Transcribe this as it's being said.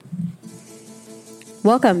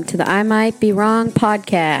Welcome to the I Might Be Wrong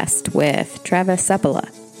podcast with Travis Seppala,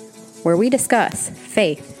 where we discuss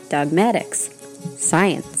faith, dogmatics,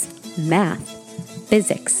 science, math,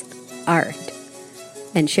 physics, art,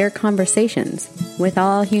 and share conversations with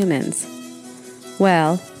all humans.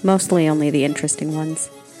 Well, mostly only the interesting ones.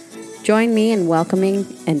 Join me in welcoming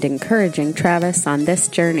and encouraging Travis on this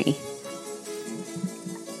journey.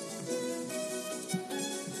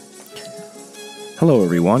 Hello,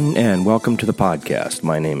 everyone, and welcome to the podcast.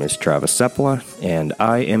 My name is Travis Seppala, and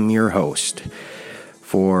I am your host.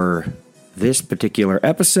 For this particular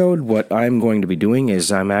episode, what I'm going to be doing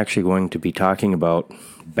is I'm actually going to be talking about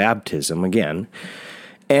baptism again,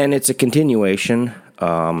 and it's a continuation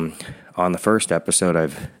on the first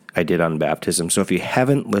episode I did on baptism. So if you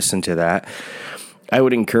haven't listened to that, I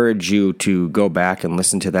would encourage you to go back and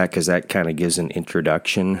listen to that, because that kind of gives an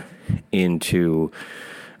introduction into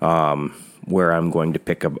where I'm going to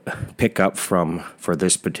pick up from for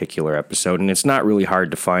this particular episode. And it's not really hard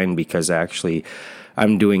to find, because actually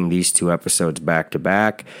I'm doing these two episodes back to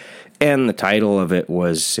back, and the title of it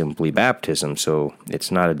was simply Baptism, so it's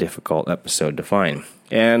not a difficult episode to find.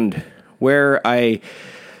 And where I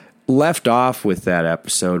left off with that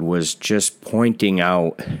episode was just pointing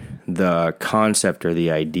out the concept or the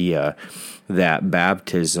idea that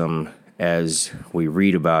baptism, as we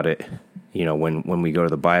read about it, when we go to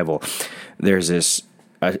the Bible, there's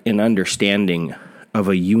an understanding of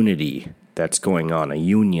a unity that's going on, a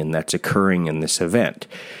union that's occurring in this event.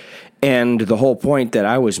 And the whole point that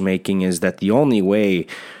I was making is that the only way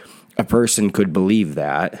a person could believe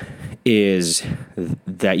that is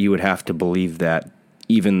that you would have to believe that,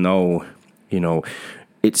 even though,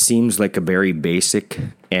 it seems like a very basic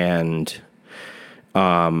and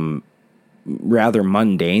rather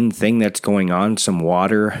mundane thing that's going on, some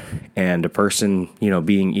water and a person,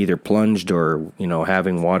 being either plunged or,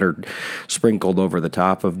 having water sprinkled over the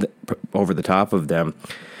top of them.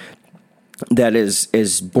 That is,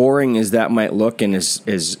 as boring as that might look, and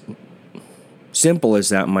as simple as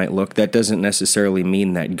that might look, that doesn't necessarily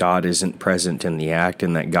mean that God isn't present in the act,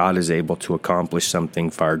 and that God is able to accomplish something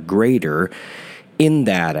far greater in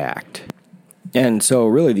that act. And so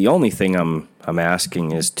really the only thing I'm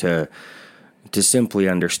asking is to simply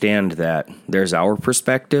understand that there's our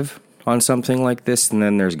perspective on something like this, and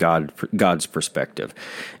then there's God's perspective.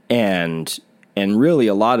 And really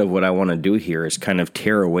a lot of what I want to do here is kind of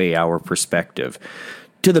tear away our perspective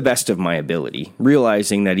to the best of my ability,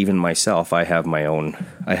 realizing that even myself, I have my own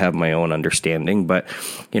understanding, but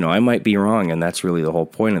I might be wrong, and that's really the whole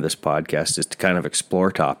point of this podcast, is to kind of explore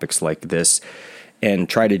topics like this and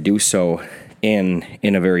try to do so in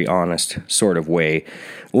a very honest sort of way,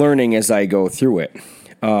 learning as I go through it.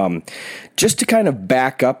 Just to kind of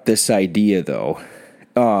back up this idea, though,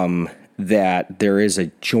 that there is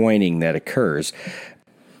a joining that occurs,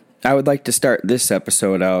 I would like to start this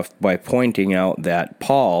episode off by pointing out that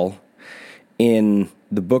Paul, in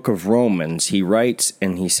the book of Romans, he writes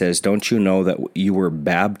and he says, "Don't you know that you were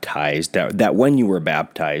baptized, that when you were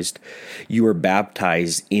baptized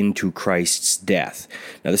into Christ's death?"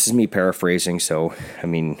 Now, this is me paraphrasing, so,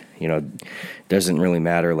 it doesn't really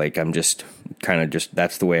matter. I'm just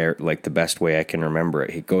that's the way, the best way I can remember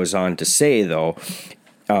it. He goes on to say, though,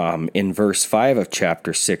 in verse 5 of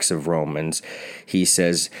chapter 6 of Romans, he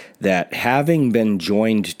says that having been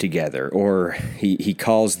joined together, or he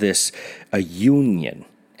calls this a union,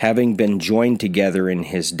 having been joined together in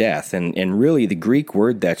his death. And really the Greek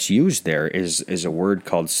word that's used there is a word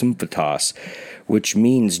called sympatos, which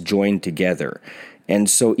means joined together. And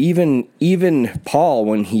so even Paul,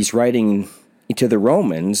 when he's writing to the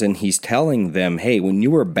Romans, and he's telling them, hey, when you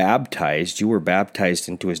were baptized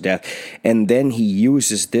into his death. And then he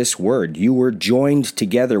uses this word, you were joined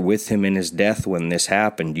together with him in his death when this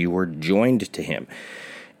happened. You were joined to him.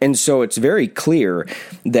 And so it's very clear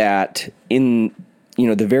that in,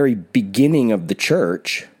 the very beginning of the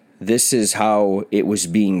church, this is how it was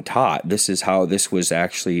being taught. This is how this was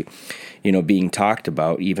actually, being talked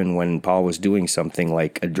about, even when Paul was doing something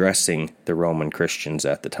like addressing the Roman Christians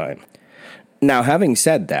at the time. Now, having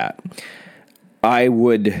said that, I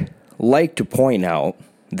would like to point out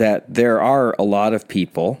that there are a lot of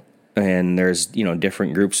people, and there's,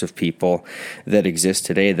 different groups of people that exist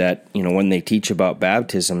today that, when they teach about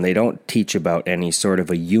baptism, they don't teach about any sort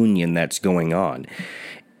of a union that's going on.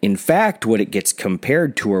 In fact, what it gets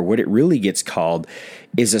compared to, or what it really gets called,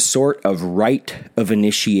 is a sort of rite of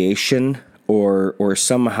initiation, or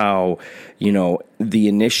somehow, the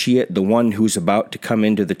initiate, the one who's about to come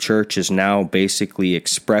into the church, is now basically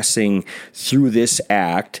expressing through this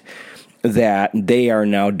act that they are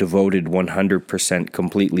now devoted 100%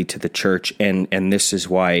 completely to the church, and this is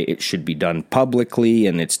why it should be done publicly,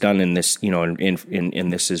 and it's done in this,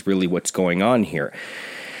 and this is really what's going on here.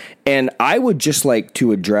 And I would just like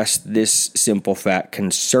to address this simple fact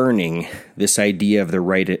concerning this idea of the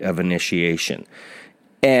rite of initiation,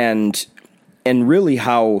 and really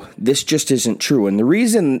how this just isn't true. And the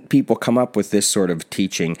reason people come up with this sort of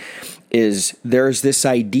teaching is there's this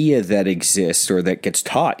idea that exists, or that gets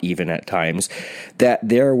taught even at times, that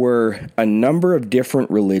there were a number of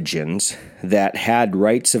different religions that had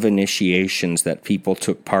rites of initiations that people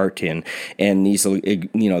took part in, and these, they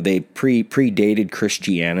predated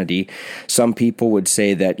Christianity. Some people would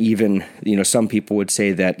say that even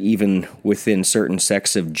within certain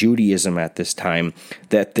sects of Judaism at this time,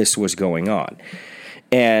 that this was going on,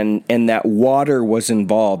 and that water was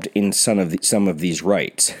involved in some of these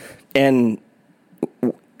rites. And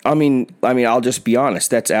I mean, I'll just be honest,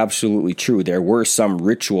 that's absolutely true. There were some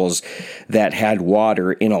rituals that had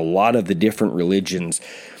water in a lot of the different religions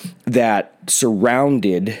that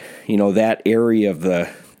surrounded, that area of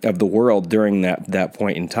the world during that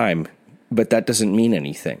point in time. But that doesn't mean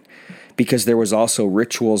anything, because there was also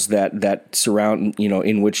rituals that surround,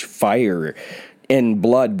 in which fire and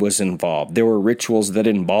blood was involved. There were rituals that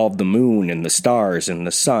involved the moon and the stars and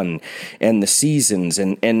the sun and the seasons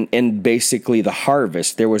and basically the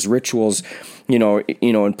harvest. There was rituals,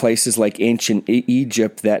 in places like ancient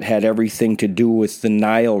Egypt that had everything to do with the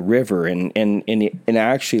Nile River, and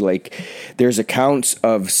actually, like, there's accounts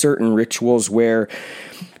of certain rituals where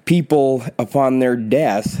people upon their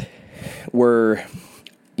death were,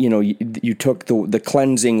 you took the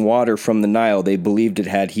cleansing water from the Nile. They believed it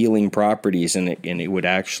had healing properties, and it would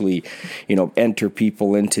actually, enter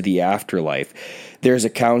people into the afterlife. There's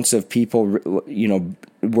accounts of people,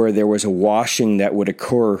 where there was a washing that would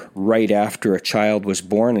occur right after a child was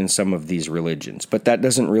born in some of these religions. But that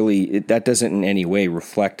doesn't in any way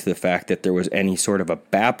reflect the fact that there was any sort of a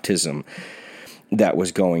baptism that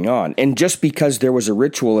was going on. And just because there was a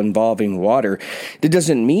ritual involving water, it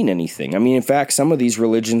doesn't mean anything. I mean, in fact, some of these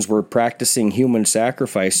religions were practicing human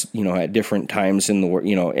sacrifice, at different times in the world,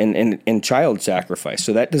 and child sacrifice.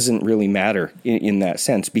 So that doesn't really matter in that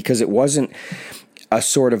sense, because it wasn't a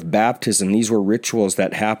sort of baptism. These were rituals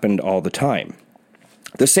that happened all the time.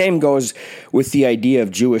 The same goes with the idea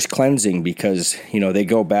of Jewish cleansing, because, they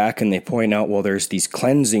go back and they point out, well, there's these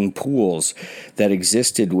cleansing pools that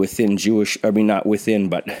existed within not within,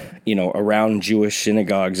 but, around Jewish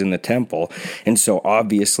synagogues in the temple. And so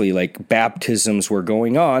obviously, like, baptisms were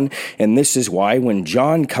going on. And this is why when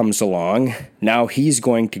John comes along, now he's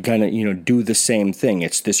going to kind of, do the same thing.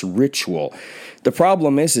 It's this ritual. The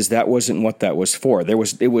problem is that wasn't what that was for.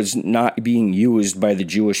 It was not being used by the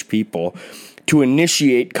Jewish people to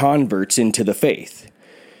initiate converts into the faith.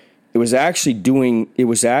 This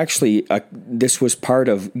was part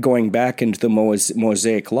of going back into the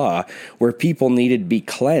Mosaic law, where people needed to be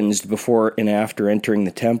cleansed before and after entering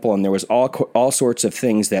the temple, and there was all sorts of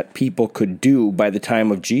things that people could do by the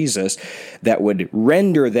time of Jesus that would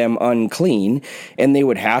render them unclean, and they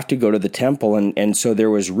would have to go to the temple, and so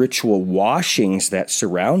there was ritual washings that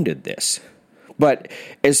surrounded this. But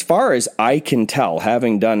as far as I can tell,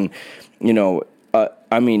 having done a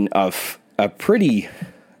pretty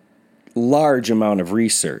large amount of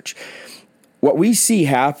research, what we see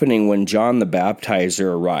happening when John the Baptizer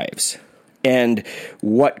arrives, and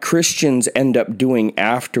what Christians end up doing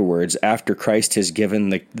afterwards, after Christ has given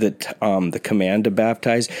the command to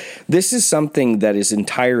baptize, this is something that is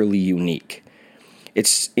entirely unique.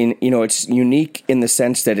 It's unique in the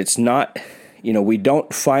sense that it's not. We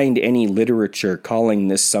don't find any literature calling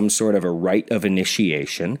this some sort of a rite of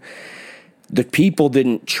initiation. The people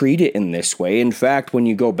didn't treat it in this way. In fact, when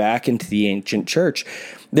you go back into the ancient church,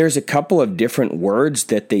 there's a couple of different words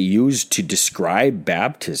that they used to describe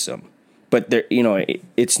baptism. But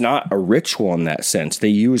it's not a ritual in that sense. They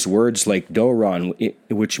use words like doron,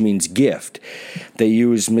 which means gift. They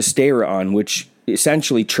use mysterion, which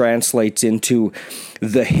essentially translates into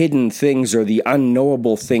the hidden things or the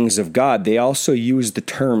unknowable things of God. They also use the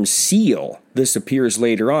term seal. This appears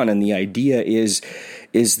later on, and the idea is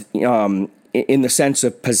in the sense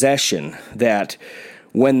of possession, that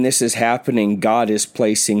when this is happening, God is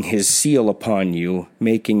placing his seal upon you,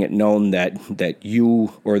 making it known that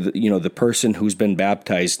you, or the person who's been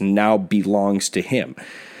baptized, now belongs to him.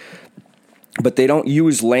 But they don't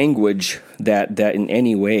use language that in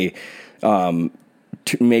any way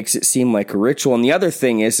makes it seem like a ritual. And the other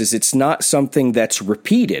thing is it's not something that's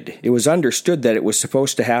repeated. It was understood that it was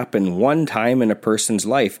supposed to happen one time in a person's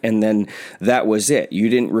life, and then that was it. You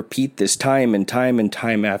didn't repeat this time and time and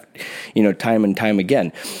time after, time and time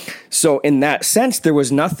again. So in that sense, there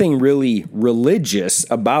was nothing really religious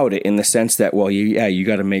about it, in the sense that, well, you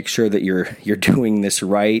got to make sure that you're doing this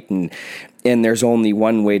right, and there's only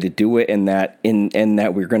one way to do it, and that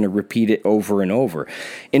we're going to repeat it over and over.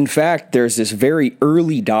 In fact, there's this very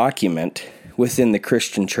early document within the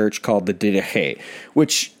Christian church called the Didache,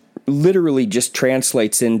 which literally just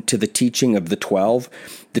translates into the teaching of the 12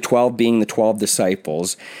 being the 12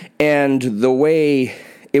 disciples. And the way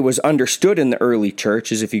it was understood in the early church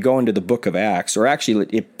is, if you go into the book of Acts, or actually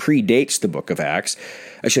it predates the book of Acts.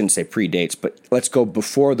 I shouldn't say predates, but let's go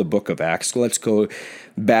before the book of Acts. Let's go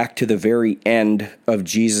back to the very end of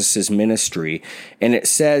Jesus' ministry. And it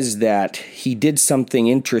says that he did something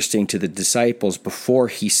interesting to the disciples before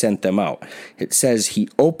he sent them out. It says he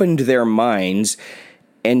opened their minds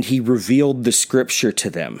and he revealed the scripture to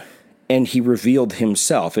them. And he revealed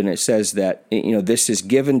himself. And it says that, this is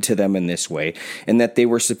given to them in this way, and that they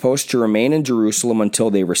were supposed to remain in Jerusalem until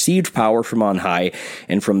they received power from on high.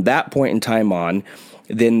 And from that point in time on,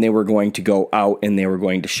 then they were going to go out and they were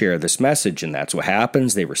going to share this message. And that's what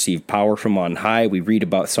happens. They received power from on high. We read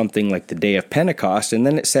about something like the day of Pentecost. And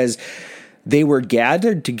then it says they were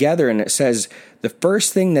gathered together. And it says the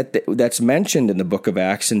first thing that's mentioned in the book of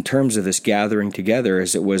Acts in terms of this gathering together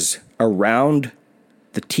is it was around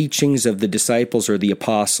the teachings of the disciples or the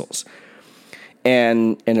apostles.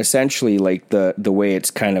 And essentially, like the way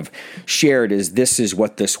it's kind of shared is, this is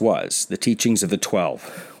what this was. The teachings of the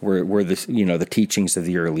 12 were the teachings of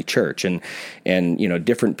the early church. And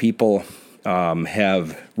different people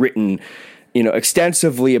have written,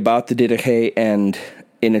 extensively about the Didache,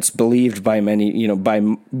 and it's believed by many,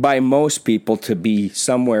 by most people to be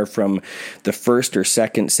somewhere from the 1st or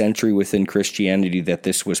 2nd century within Christianity, that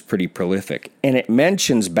this was pretty prolific. And it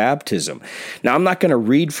mentions baptism. Now, I'm not going to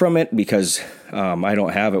read from it because I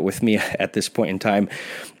don't have it with me at this point in time.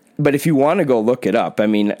 But if you want to go look it up,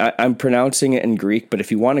 I'm pronouncing it in Greek, but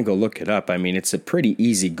if you want to go look it up, it's a pretty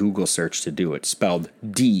easy Google search to do. It's spelled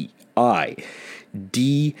D-I-D-A-C-H-E,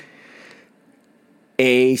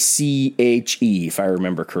 if I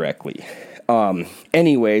remember correctly.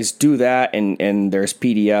 Anyways, do that, and there's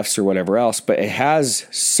PDFs or whatever else, but it has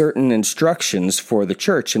certain instructions for the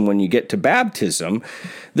church. And when you get to baptism,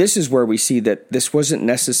 this is where we see that this wasn't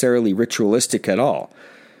necessarily ritualistic at all,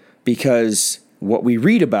 because what we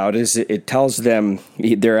read about is it tells them,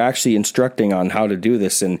 they're actually instructing on how to do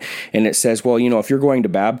this. And it says, well, if you're going to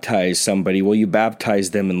baptize somebody, well, you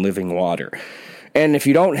baptize them in living water. And if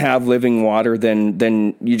you don't have living water,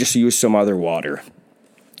 then you just use some other water.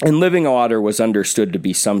 And living water was understood to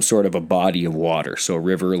be some sort of a body of water, so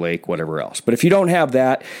river, lake, whatever else. But if you don't have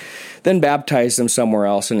that, then baptize them somewhere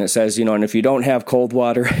else. And it says, and if you don't have cold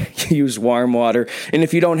water, use warm water. And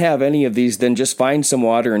if you don't have any of these, then just find some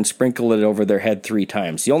water and sprinkle it over their head 3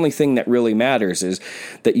 times. The only thing that really matters is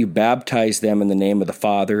that you baptize them in the name of the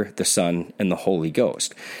Father, the Son, and the Holy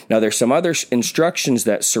Ghost. Now, there's some other instructions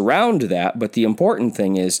that surround that, but the important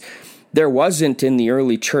thing is, there wasn't in the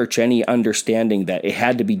early church any understanding that it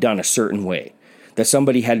had to be done a certain way, that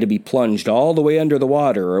somebody had to be plunged all the way under the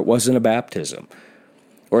water, or it wasn't a baptism,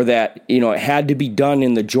 or that, it had to be done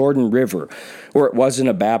in the Jordan River, or it wasn't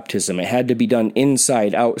a baptism. It had to be done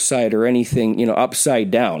inside, outside, or anything,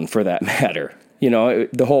 upside down for that matter.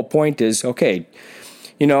 The whole point is, okay,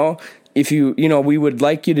 if we would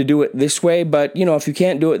like you to do it this way, but, if you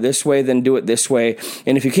can't do it this way, then do it this way.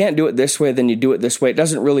 And if you can't do it this way, then you do it this way. It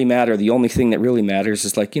doesn't really matter. The only thing that really matters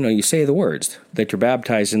is, you say the words, that you're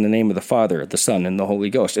baptized in the name of the Father, the Son, and the Holy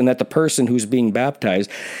Ghost. And that the person who's being baptized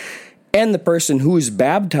and the person who's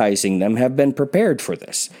baptizing them have been prepared for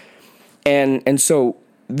this. And so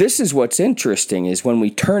this is what's interesting, is when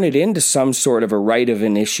we turn it into some sort of a rite of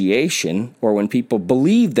initiation, or when people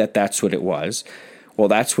believe that that's what it was, well,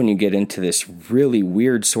 that's when you get into this really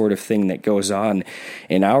weird sort of thing that goes on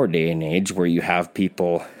in our day and age, where you have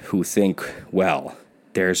people who think, well,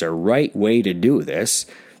 there's a right way to do this,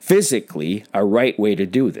 physically a right way to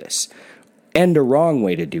do this, and a wrong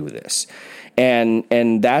way to do this. And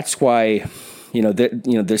that's why,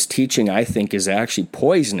 this teaching, I think, is actually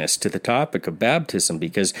poisonous to the topic of baptism,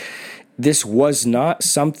 because this was not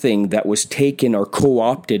something that was taken or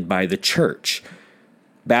co-opted by the church.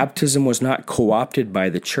 Baptism was not co-opted by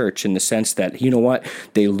the church in the sense that,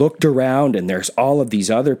 they looked around and there's all of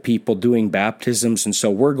these other people doing baptisms, and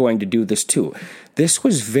so we're going to do this too. This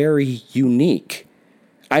was very unique.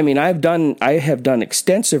 I have done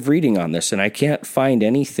extensive reading on this, and I can't find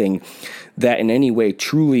anything that in any way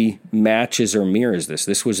truly matches or mirrors this.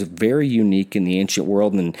 This was very unique in the ancient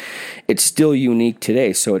world, and it's still unique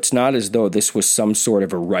today. So it's not as though this was some sort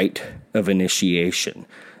of a rite of initiation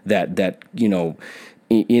that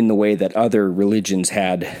in the way that other religions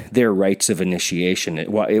had their rites of initiation. It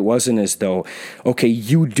wasn't as though, okay,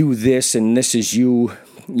 you do this and this is you.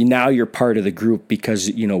 Now you're part of the group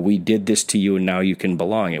because, we did this to you and now you can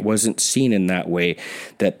belong. It wasn't seen in that way,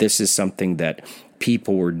 that this is something that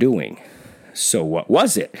people were doing. So what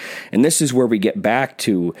was it? And this is where we get back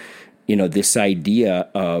to, this idea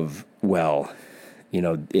of,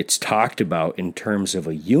 it's talked about in terms of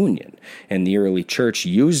a union. And the early church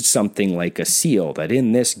used something like a seal, that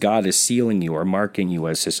in this God is sealing you or marking you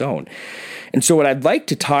as his own. And so what I'd like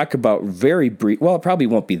to talk about very brief, well, it probably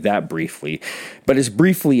won't be that briefly, but as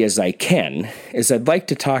briefly as I can, is I'd like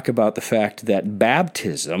to talk about the fact that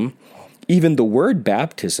baptism, even the word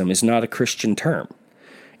baptism, is not a Christian term.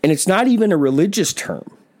 And it's not even a religious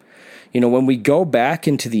term. When we go back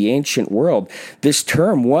into the ancient world, this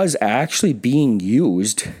term was actually being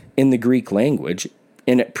used in the Greek language,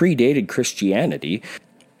 and it predated Christianity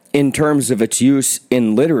in terms of its use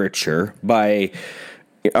in literature by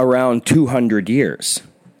around 200 years.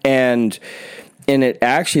 And it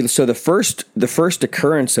actually, so the first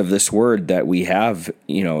occurrence of this word that we have,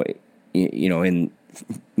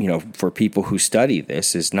 for people who study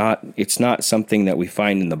this it's not something that we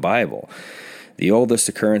find in the Bible. The oldest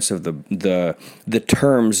occurrence of the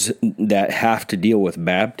terms that have to deal with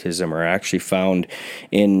baptism are actually found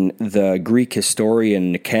in the Greek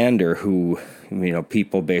historian Nicander, who,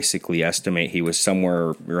 people basically estimate he was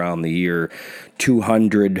somewhere around the year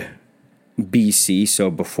 200 BC, so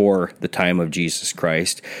before the time of Jesus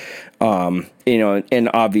Christ. And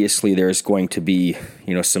obviously there's going to be,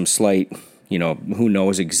 some slight, who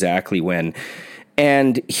knows exactly when.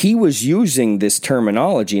 And he was using this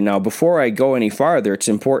terminology. Now, before I go any farther, it's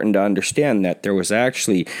important to understand that there was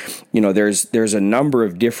actually, there's a number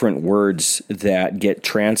of different words that get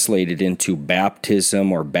translated into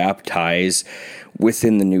baptism or baptize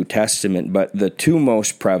within the New Testament, but the two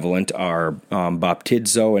most prevalent are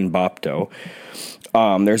baptizo and bapto.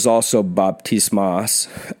 There's also baptismas,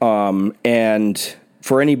 and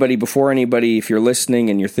before anybody, if you're listening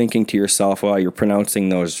and you're thinking to yourself, well, you're pronouncing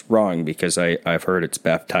those wrong, because I've heard it's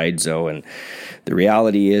baptizo, and the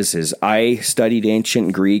reality is I studied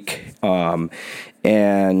ancient Greek, and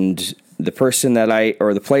the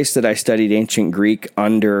place that I studied ancient Greek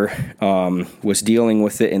under was dealing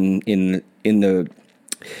with it in the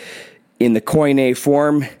Koine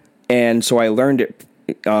form, and so I learned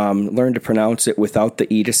to pronounce it without the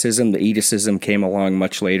eticism. The eticism came along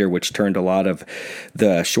much later, which turned a lot of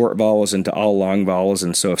the short vowels into all long vowels.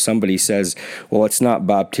 And so if somebody says, well, it's not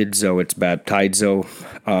baptizo, it's baptizo,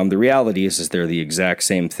 the reality is they're the exact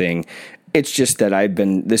same thing. It's just that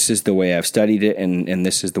this is the way I've studied it, and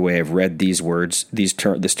this is the way I've read these words, this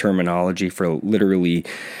terminology for literally,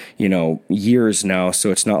 years now.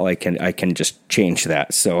 So it's not like I can just change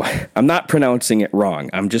that. So I'm not pronouncing it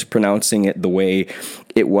wrong. I'm just pronouncing it the way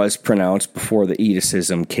it was pronounced before the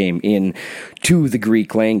eticism came in to the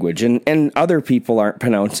Greek language. And other people aren't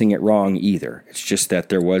pronouncing it wrong either. It's just that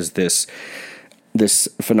there was this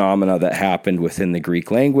phenomena that happened within the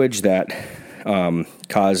Greek language that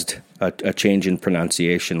caused a change in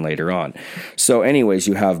pronunciation later on. So anyways,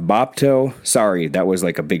 you have bapto. Sorry, that was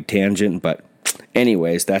like a big tangent, but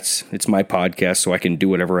anyways, it's my podcast, so I can do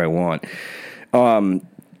whatever I want.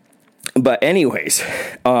 But anyways,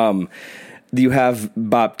 you have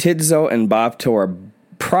baptizo and bapto are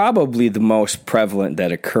probably the most prevalent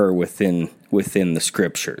that occur within the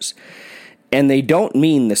scriptures. And they don't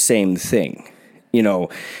mean the same thing.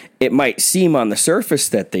 It might seem on the surface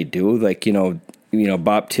that they do, like,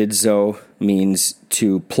 baptizo means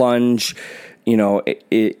to plunge,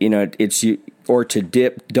 it's or to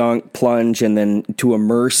dip, dunk, plunge, and then to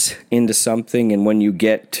immerse into something. And when you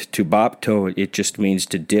get to bapto, it just means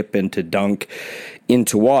to dip and to dunk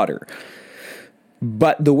into water.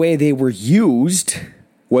 But the way they were used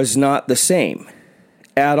was not the same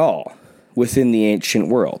at all within the ancient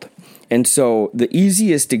world. And so the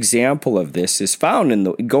easiest example of this is found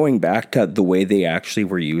in going back to the way they actually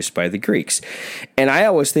were used by the Greeks. And I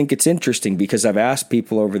always think it's interesting because I've asked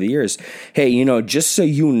people over the years, hey, just so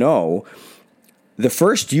you know, the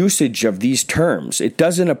first usage of these terms, it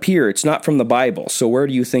doesn't appear, it's not from the Bible. So where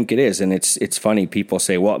do you think it is? And it's funny, people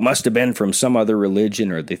say, well, it must have been from some other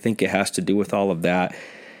religion, or they think it has to do with all of that.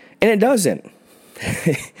 And it doesn't.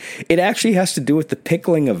 It actually has to do with the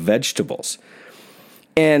pickling of vegetables.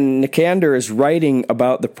 And Nicander is writing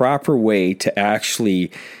about the proper way to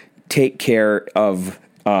actually take care of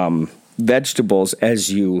vegetables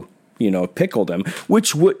as you pickle them,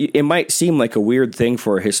 which it might seem like a weird thing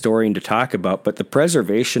for a historian to talk about, but the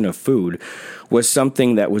preservation of food was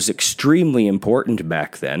something that was extremely important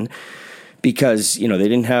back then, because, they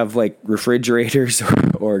didn't have like refrigerators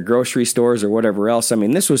or grocery stores or whatever else. I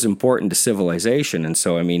mean, this was important to civilization. And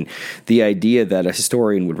so, the idea that a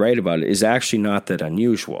historian would write about it is actually not that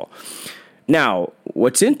unusual. Now,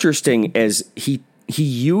 what's interesting is he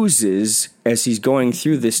uses, as he's going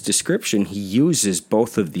through this description, he uses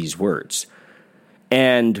both of these words.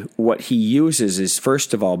 And what he uses is,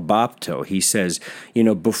 first of all, bapto. He says,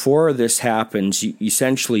 before this happens,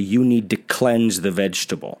 essentially you need to cleanse the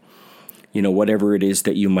vegetable, whatever it is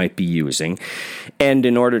that you might be using. And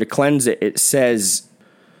in order to cleanse it, it says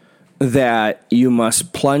that you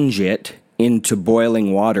must plunge it into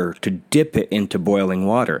boiling water, to dip it into boiling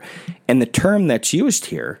water. And the term that's used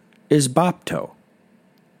here is bapto.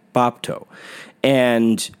 Bapto.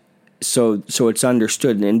 And so it's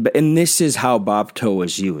understood, and this is how bapto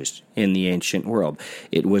was used in the ancient world.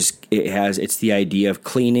 It's the idea of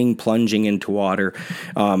cleaning, plunging into water.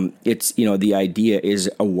 It's the idea is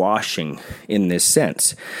a washing in this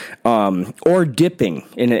sense, or dipping,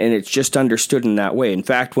 and it's just understood in that way. In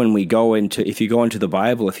fact, if you go into the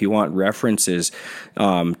Bible, if you want references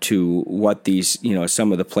to what these,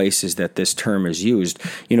 some of the places that this term is used,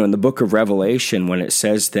 in the book of Revelation, when it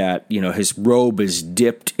says that his robe is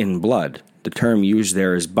dipped in blood, the term used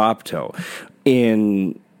there is bapto.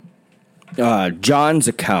 In John's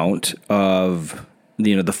account of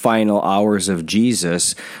the final hours of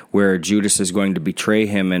Jesus, where Judas is going to betray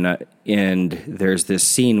him, and there's this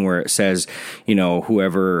scene where it says,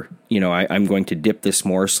 whoever, I'm going to dip this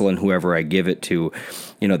morsel, and whoever I give it to,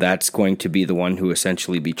 that's going to be the one who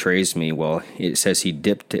essentially betrays me. Well, it says he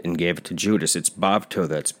dipped it and gave it to Judas. It's bapto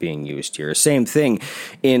that's being used here. Same thing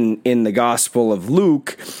in the Gospel of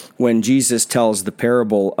Luke, when Jesus tells the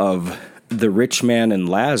parable of the rich man and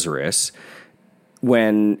Lazarus.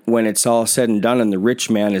 When it's all said and done, and the rich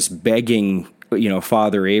man is begging,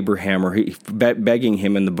 Father Abraham, or begging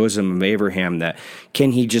him in the bosom of Abraham that,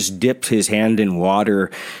 can he just dip his hand in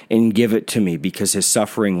water and give it to me because his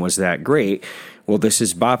suffering was that great? Well, this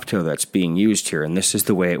is bapto that's being used here, and this is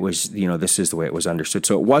the way it was. This is the way it was understood.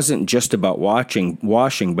 So it wasn't just about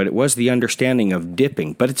washing, but it was the understanding of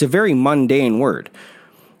dipping. But it's a very mundane word.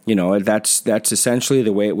 That's essentially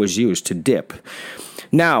the way it was used, to dip.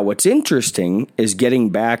 Now, what's interesting is, getting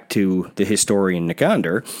back to the historian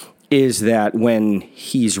Nicander, is that when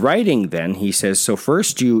he's writing, then he says, so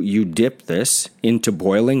first you dip this into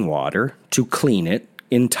boiling water to clean it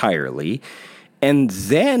entirely, and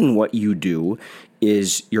then what you do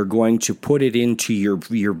is you're going to put it into your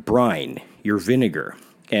brine, your vinegar.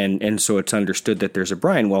 And so it's understood that there's a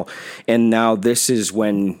brine. Well, and now this is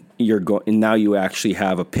when now you actually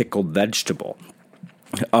have a pickled vegetable.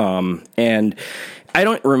 And I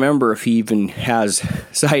don't remember if he even has,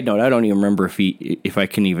 side note, I don't even remember if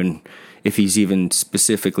he's even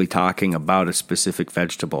specifically talking about a specific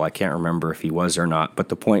vegetable. I can't remember if he was or not. But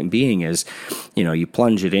the point being is, you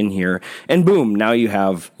plunge it in here and boom, now you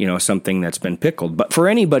have, something that's been pickled. But for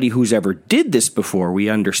anybody who's ever did this before, we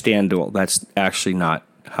understand, well, that's actually not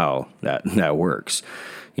how that works.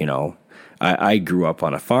 I grew up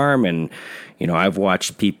on a farm, and I've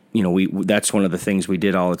watched people. That's one of the things we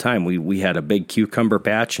did all the time. We had a big cucumber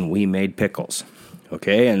patch, and we made pickles.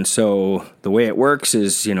 Okay, and so the way it works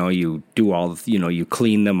is, you do all, you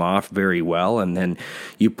clean them off very well, and then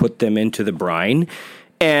you put them into the brine,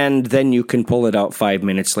 and then you can pull it out 5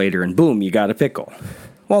 minutes later, and boom, you got a pickle.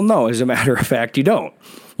 Well, no, as a matter of fact, you don't.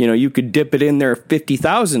 You could dip it in there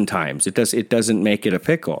 50,000 times. It doesn't make it a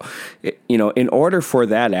pickle. In order for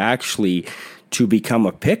that actually to become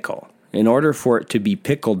a pickle, in order for it to be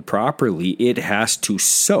pickled properly, it has to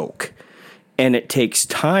soak. And it takes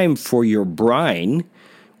time for your brine,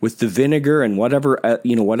 with the vinegar and whatever,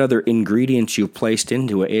 what other ingredients you've placed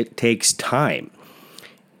into it, it takes time.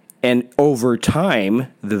 And over time,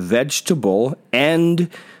 the vegetable and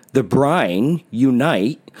the brine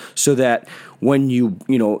unite so that when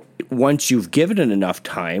once you've given it enough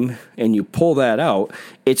time and you pull that out,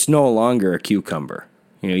 it's no longer a cucumber.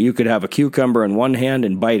 You could have a cucumber in one hand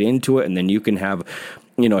and bite into it, and then you can have,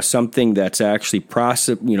 something that's actually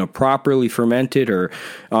properly fermented, or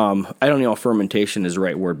I don't know if fermentation is the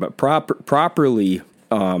right word, but properly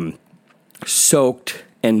soaked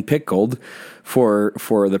and pickled for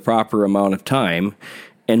the proper amount of time,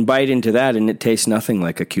 and bite into that, and it tastes nothing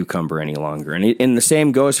like a cucumber any longer. And the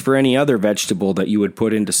same goes for any other vegetable that you would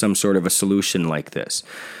put into some sort of a solution like this.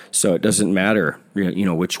 So it doesn't matter,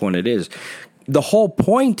 which one it is. The whole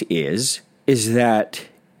point is that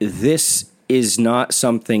this is not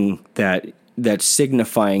something that's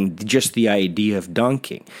signifying just the idea of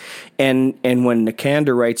dunking. And when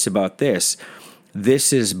Nicander writes about this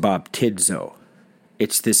is baptizo.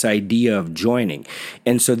 It's this idea of joining.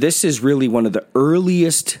 And so this is really one of the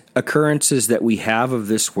earliest occurrences that we have of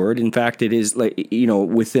this word. In fact, it is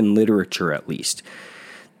within literature at least.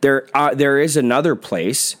 There is another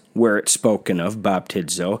place where it's spoken of,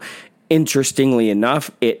 baptizo. Interestingly enough,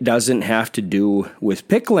 it doesn't have to do with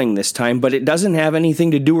pickling this time, but it doesn't have anything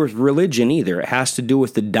to do with religion either. It has to do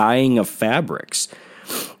with the dyeing of fabrics.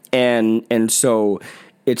 And so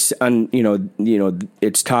it's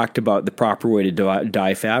it's talked about the proper way to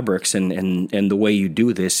dye fabrics, and the way you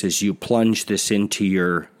do this is you plunge this into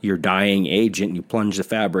your dyeing agent. You plunge the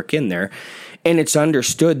fabric in there, and it's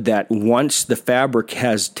understood that once the fabric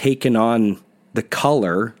has taken on the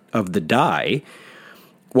color of the dye,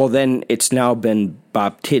 well, then it's now been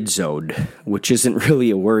baptizoed, which isn't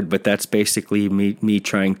really a word, but that's basically me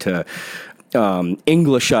trying to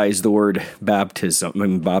Englishize the word baptism,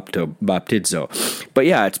 baptizo. But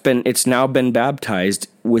yeah, it's now been baptized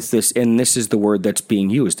with this, and this is the word that's being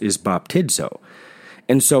used, is baptizo.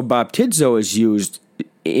 And so baptizo is used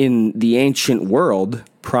in the ancient world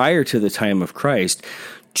prior to the time of Christ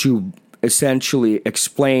to essentially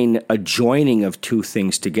explain a joining of two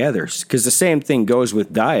things together. Because the same thing goes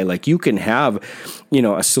with dye. Like you can have,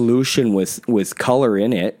 a solution with color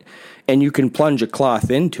in it, and you can plunge a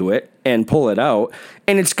cloth into it and pull it out,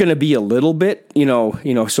 and it's going to be a little bit,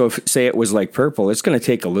 so if, say it was like purple, it's going to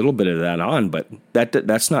take a little bit of that on, but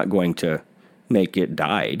that's not going to make it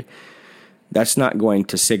dyed. That's not going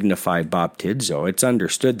to signify baptizo. It's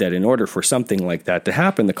understood that in order for something like that to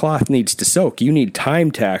happen, the cloth needs to soak. You need time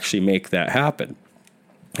to actually make that happen.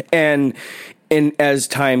 And as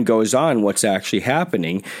time goes on, what's actually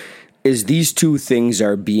happening is these two things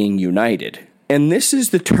are being united. And this is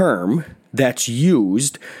the term that's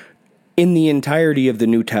used in the entirety of the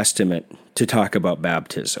New Testament to talk about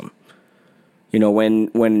baptism.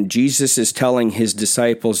 When Jesus is telling his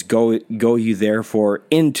disciples, go you therefore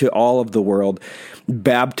into all of the world,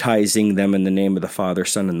 baptizing them in the name of the Father,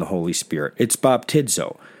 Son, and the Holy Spirit. It's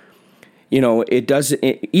baptizo.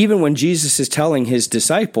 Even when Jesus is telling his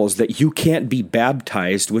disciples that you can't be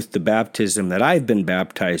baptized with the baptism that I've been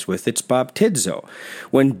baptized with, it's baptizo.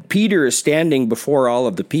 When Peter is standing before all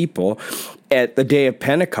of the people at the day of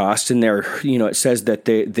Pentecost, and it says that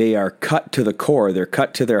they are cut to the core, they're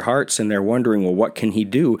cut to their hearts, and they're wondering, well, what can he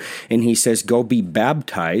do? And he says, go be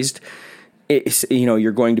baptized.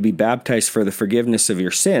 You're going to be baptized for the forgiveness of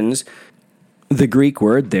your sins. The Greek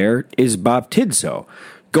word there is baptizo.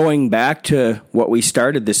 Going back to what we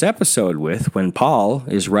started this episode with, when Paul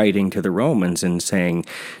is writing to the Romans and saying,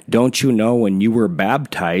 don't you know when you were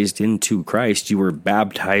baptized into Christ, you were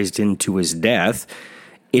baptized into his death?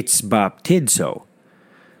 It's baptizo.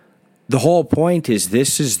 The whole point is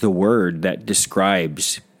this is the word that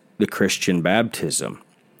describes the Christian baptism.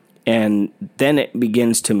 And then it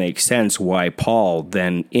begins to make sense why Paul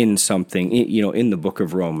then in the book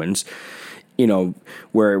of Romans,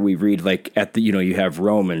 where we read you have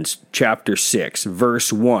Romans chapter 6,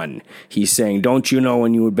 verse 1. He's saying, don't you know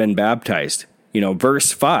when you had been baptized?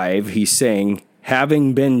 Verse 5, he's saying,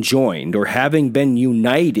 having been joined or having been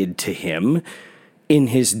united to him in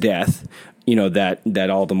his death, that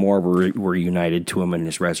all the more were united to him in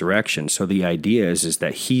his resurrection. So the idea is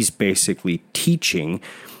that he's basically teaching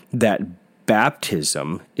that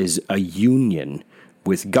baptism is a union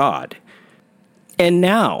with God. And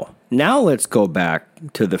now let's go back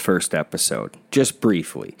to the first episode, just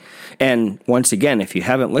briefly. And once again, if you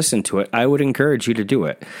haven't listened to it, I would encourage you to do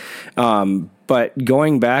it. But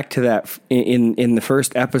going back to that, in the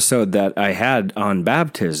first episode that I had on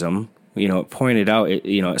baptism, it pointed out,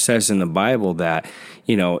 it says in the Bible that,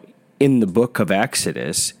 in the book of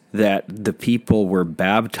Exodus, that the people were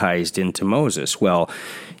baptized into Moses. Well,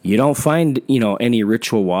 you don't find, any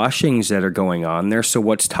ritual washings that are going on there. So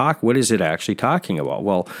what is it actually talking about?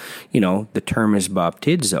 Well, the term is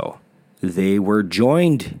baptizo. They were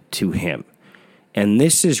joined to him. And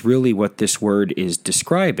this is really what this word is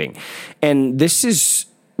describing. And this is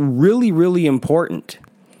really, really important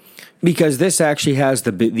because this actually has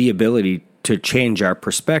the ability to change our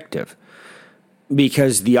perspective.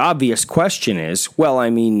 Because the obvious question is,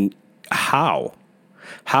 how?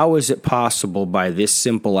 How is it possible by this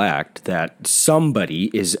simple act that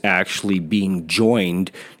somebody is actually being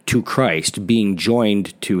joined to Christ, being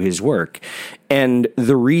joined to his work? And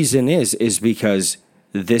the reason is because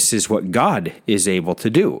this is what God is able to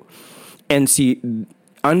do. And see,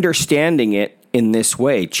 understanding it in this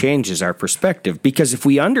way changes our perspective. Because if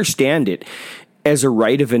we understand it as a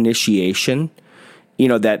rite of initiation,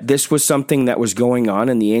 that this was something that was going on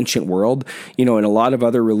in the ancient world, in a lot of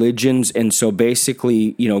other religions. And so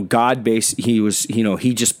basically, God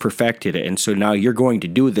he just perfected it. And so now you're going to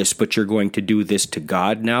do this, but you're going to do this to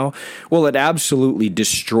God now. Well, it absolutely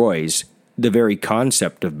destroys the very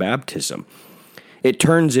concept of baptism. It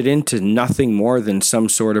turns it into nothing more than some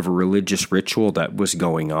sort of a religious ritual that was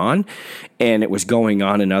going on, and it was going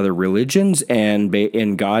on in other religions. And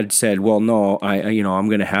God said, "Well, no, I'm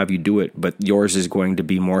going to have you do it, but yours is going to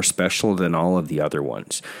be more special than all of the other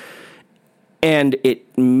ones." And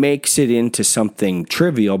it makes it into something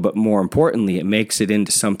trivial, but more importantly, it makes it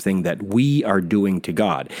into something that we are doing to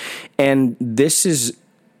God. And this is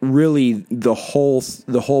really the whole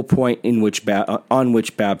point on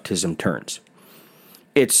which baptism turns.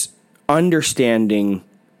 It's understanding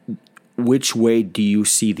which way do you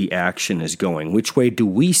see the action is going? Which way do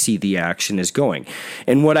we see the action is going?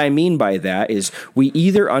 And what I mean by that is we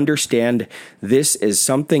either understand this as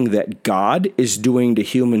something that God is doing to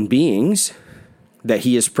human beings, that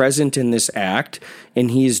he is present in this act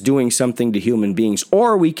and he is doing something to human beings,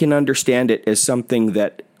 or we can understand it as something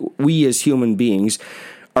that we as human beings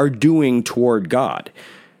are doing toward God.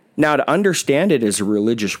 Now, to understand it as a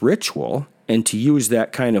religious ritual and to use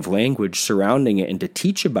that kind of language surrounding it and to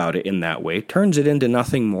teach about it in that way turns it into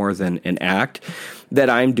nothing more than an act that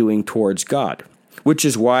I'm doing towards God, which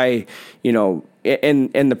is why,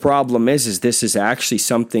 and the problem is this is actually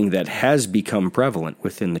something that has become prevalent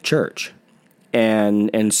within the church.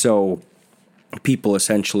 And so people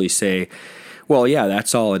essentially say, well, yeah,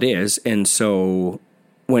 that's all it is. And so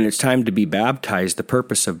when it's time to be baptized, the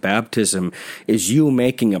purpose of baptism is you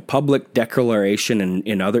making a public declaration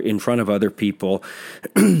in front of other people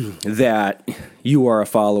that you are a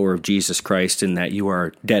follower of Jesus Christ and that you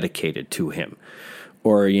are dedicated to him.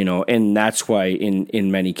 Or, and that's why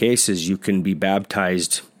in many cases you can be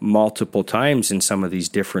baptized multiple times in some of these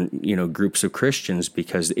different, groups of Christians,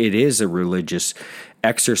 because it is a religious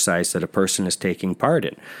exercise that a person is taking part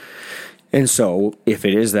in. And so if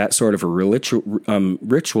it is that sort of a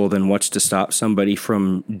ritual, then what's to stop somebody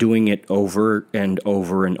from doing it over and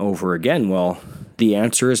over and over again? Well, the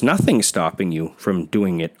answer is nothing stopping you from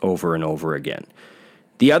doing it over and over again.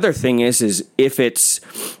 The other thing is if it's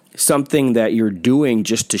something that you're doing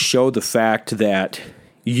just to show the fact that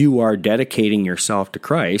you are dedicating yourself to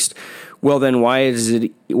Christ, well, then why is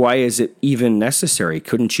it even necessary?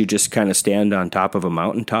 Couldn't you just kind of stand on top of a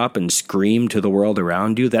mountaintop and scream to the world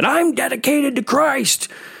around you that I'm dedicated to Christ?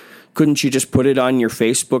 Couldn't you just put it on your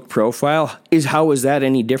Facebook profile? How is that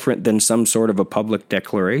any different than some sort of a public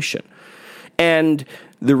declaration? And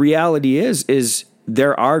the reality is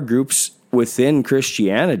there are groups within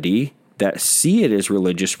Christianity that see it as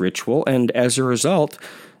religious ritual, and as a result,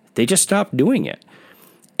 they just stop doing it.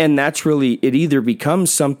 And that's really, it either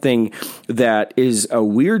becomes something that is a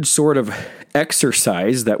weird sort of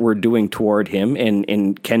exercise that we're doing toward him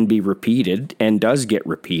and can be repeated and does get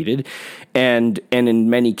repeated. And in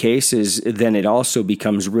many cases, then it also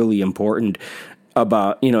becomes really important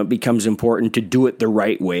it becomes important to do it the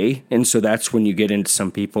right way. And so that's when you get into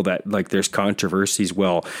some people that, like, there's controversies.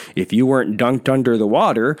 Well, if you weren't dunked under the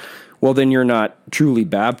water, well, then you're not truly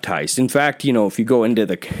baptized. In fact, if you go into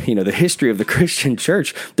the history of the Christian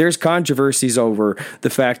church, there's controversies over the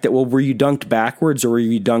fact that, well, were you dunked backwards or were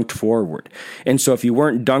you dunked forward? And so if you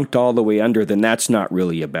weren't dunked all the way under, then that's not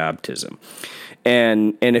really a baptism.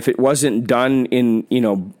 And if it wasn't done in,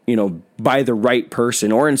 by the right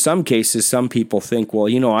person, or in some cases, some people think, well,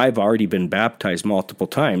 I've already been baptized multiple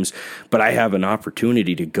times, but I have an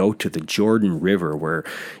opportunity to go to the Jordan River where,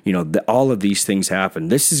 all of these things happen.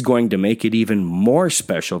 This is going to make it even more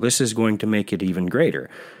special. This is going to make it even greater.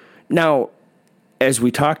 Now, as we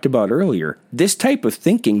talked about earlier, this type of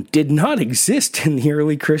thinking did not exist in the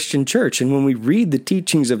early Christian church. And when we read the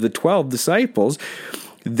teachings of the 12 disciples,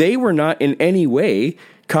 they were not in any way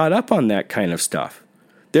caught up on that kind of stuff.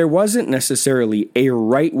 There wasn't necessarily a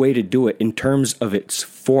right way to do it in terms of its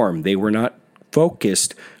form. They were not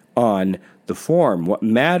focused on the form. What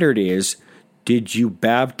mattered is, did you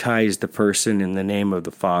baptize the person in the name of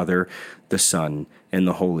the Father, the Son, and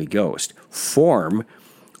the Holy Ghost? Form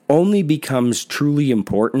only becomes truly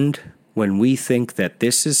important when we think that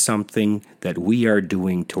this is something that we are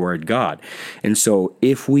doing toward God. And so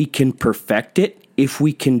if we can perfect it, if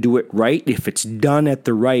we can do it right, if it's done at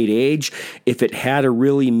the right age, if it had a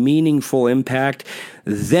really meaningful impact,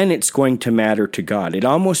 then it's going to matter to God. It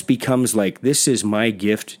almost becomes like, this is my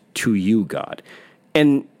gift to you, God.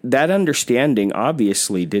 And that understanding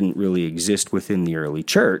obviously didn't really exist within the early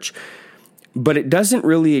church, but it doesn't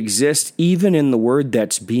really exist even in the word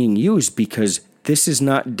that's being used, because this is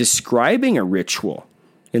not describing a ritual.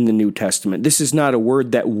 in the New Testament. This is not a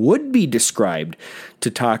word that would be described to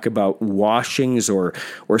talk about washings or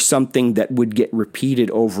something that would get repeated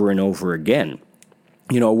over and over again.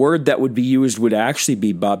 A word that would be used would actually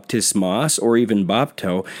be baptismos or even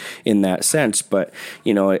bapto in that sense. But,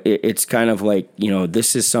 it's kind of like,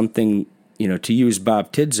 this is something, to use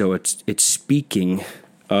baptizo, it's speaking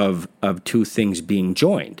of two things being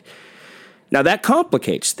joined. Now that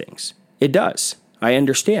complicates things. It does. I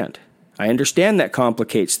understand that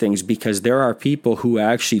complicates things because there are people who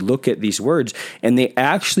actually look at these words and they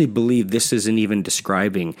actually believe this isn't even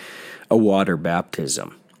describing a water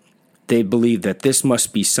baptism. They believe that this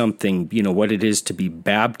must be something, what it is to be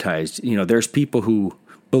baptized. There's people who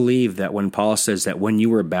believe that when Paul says that when you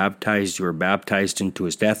were baptized into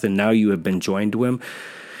his death and now you have been joined to him.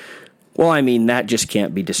 Well, that just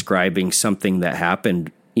can't be describing something that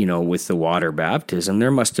happened with the water baptism.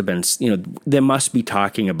 There must have been, they must be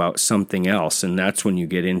talking about something else. And that's when you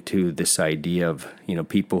get into this idea of,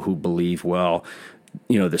 people who believe, well,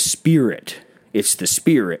 the Spirit, it's the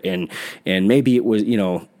Spirit. And maybe it was,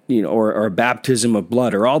 or baptism of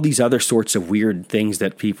blood or all these other sorts of weird things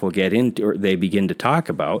that people get into or they begin to talk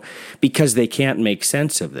about because they can't make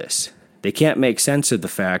sense of this. They can't make sense of the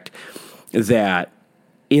fact that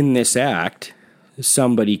in this act,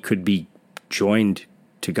 somebody could be joined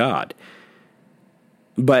to God.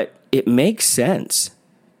 But it makes sense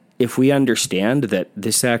if we understand that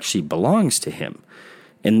this actually belongs to him.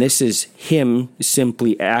 And this is him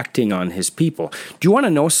simply acting on his people. Do you want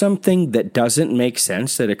to know something that doesn't make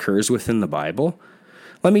sense that occurs within the Bible?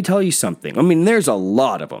 Let me tell you something. There's a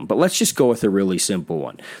lot of them, but let's just go with a really simple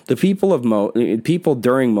one. The people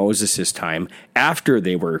during Moses' time, after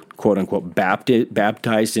they were, quote unquote,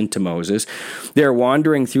 baptized into Moses, they're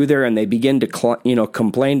wandering through there and they begin to,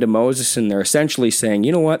 complain to Moses, and they're essentially saying,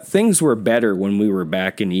 you know what, things were better when we were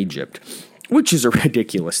back in Egypt. Which is a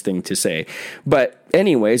ridiculous thing to say. But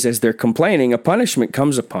anyways, as they're complaining, a punishment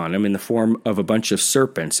comes upon them in the form of a bunch of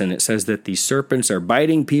serpents. And it says that these serpents are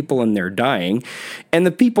biting people and they're dying. And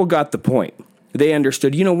the people got the point. They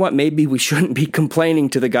understood, you know what, maybe we shouldn't be complaining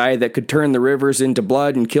to the guy that could turn the rivers into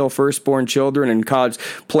blood and kill firstborn children and cause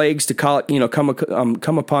plagues to come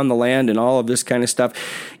upon the land and all of this kind of stuff.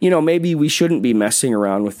 Maybe we shouldn't be messing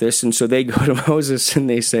around with this. And so they go to Moses and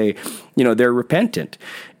they say, they're repentant.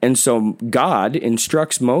 And so God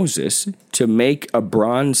instructs Moses to make a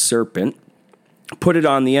bronze serpent, put it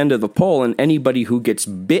on the end of the pole, and anybody who gets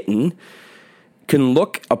bitten can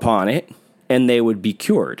look upon it and they would be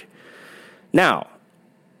cured. Now,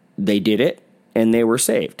 they did it, and they were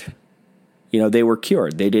saved. They were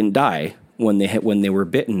cured. They didn't die when they were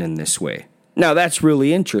bitten in this way. Now, that's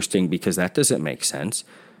really interesting because that doesn't make sense.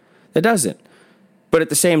 It doesn't. But at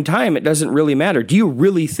the same time, it doesn't really matter. Do you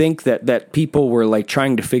really think that people were like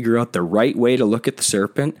trying to figure out the right way to look at the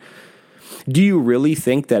serpent? Do you really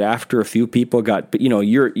think that after a few people got,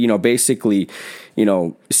 basically,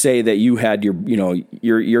 say that you had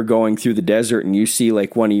you're going through the desert and you see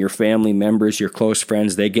like one of your family members, your close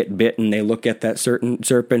friends, they get bitten, they look at that certain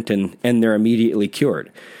serpent and they're immediately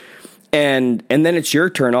cured. And then it's your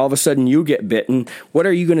turn. All of a sudden you get bitten. What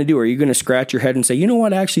are you going to do? Are you going to scratch your head and say, you know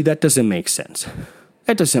what, actually, that doesn't make sense.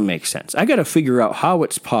 That doesn't make sense. I got to figure out how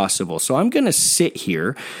it's possible. So I'm going to sit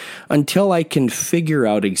here until I can figure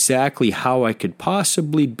out exactly how I could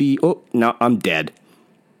possibly be. Oh, no, I'm dead.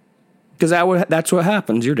 Because that's what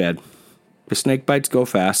happens. You're dead. The snake bites go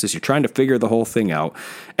fast as you're trying to figure the whole thing out.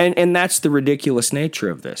 And that's the ridiculous nature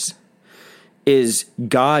of this, is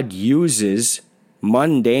God uses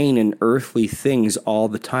mundane and earthly things all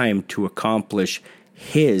the time to accomplish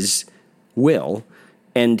his will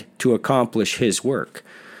and to accomplish his work.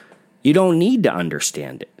 You don't need to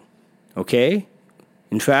understand it, okay?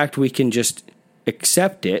 In fact, we can just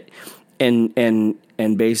accept it and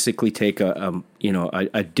basically take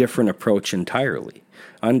a different approach entirely,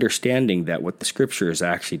 understanding that what the scripture is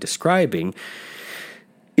actually describing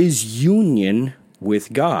is union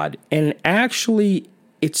with God. And actually,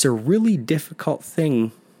 it's a really difficult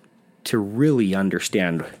thing to really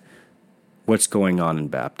understand what's going on in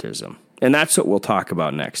baptism. And that's what we'll talk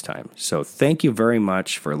about next time. So thank you very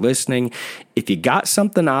much for listening. If you got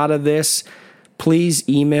something out of this, please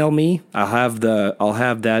email me. I'll have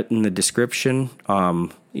that in the description.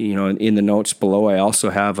 In the notes below. I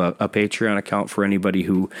also have a Patreon account for anybody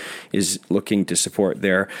who is looking to support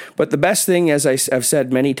there. But the best thing, as I've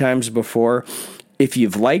said many times before, if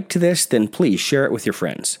you've liked this, then please share it with your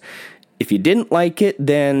friends. If you didn't like it,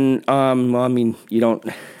 then, you don't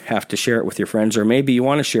have to share it with your friends, or maybe you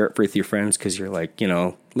want to share it with your friends because you're like,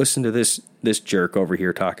 listen to this jerk over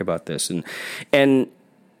here talk about this. And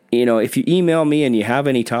if you email me and you have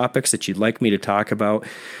any topics that you'd like me to talk about,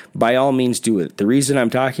 by all means do it. The reason I'm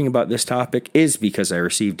talking about this topic is because I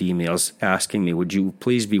received emails asking me, would you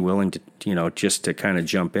please be willing to, just to kind of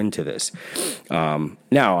jump into this.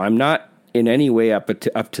 Now, I'm not in any way up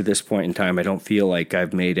to this point in time, I don't feel like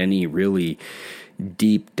I've made any really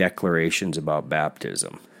deep declarations about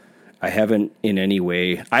baptism. I haven't in any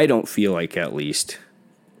way, I don't feel like at least,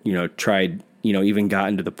 tried, even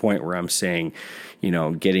gotten to the point where I'm saying,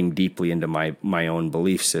 getting deeply into my own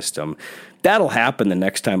belief system. That'll happen the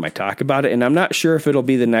next time I talk about it, and I'm not sure if it'll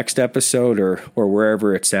be the next episode or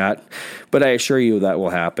wherever it's at, but I assure you that will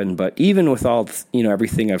happen. But even with all,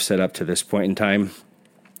 everything I've said up to this point in time,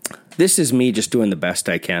 this is me just doing the best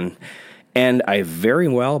I can, and I very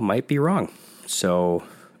well might be wrong. So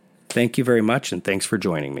thank you very much, and thanks for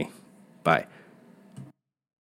joining me. Bye.